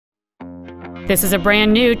This is a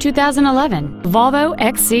brand new 2011 Volvo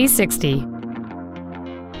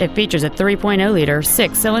XC60. It features a 3.0-liter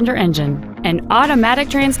six-cylinder engine, an automatic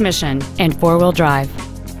transmission, and four-wheel drive.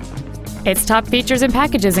 Its top features and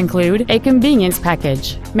packages include a convenience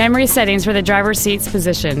package, memory settings for the driver's seat's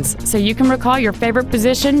positions so you can recall your favorite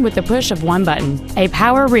position with the push of one button, a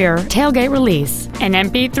power rear tailgate release, an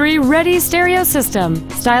MP3 ready stereo system,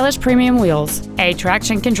 stylish premium wheels, a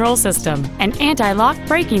traction control system, an anti-lock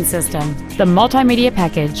braking system, the multimedia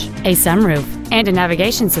package, a sunroof, and a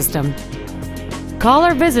navigation system. Call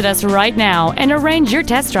or visit us right now and arrange your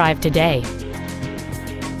test drive today.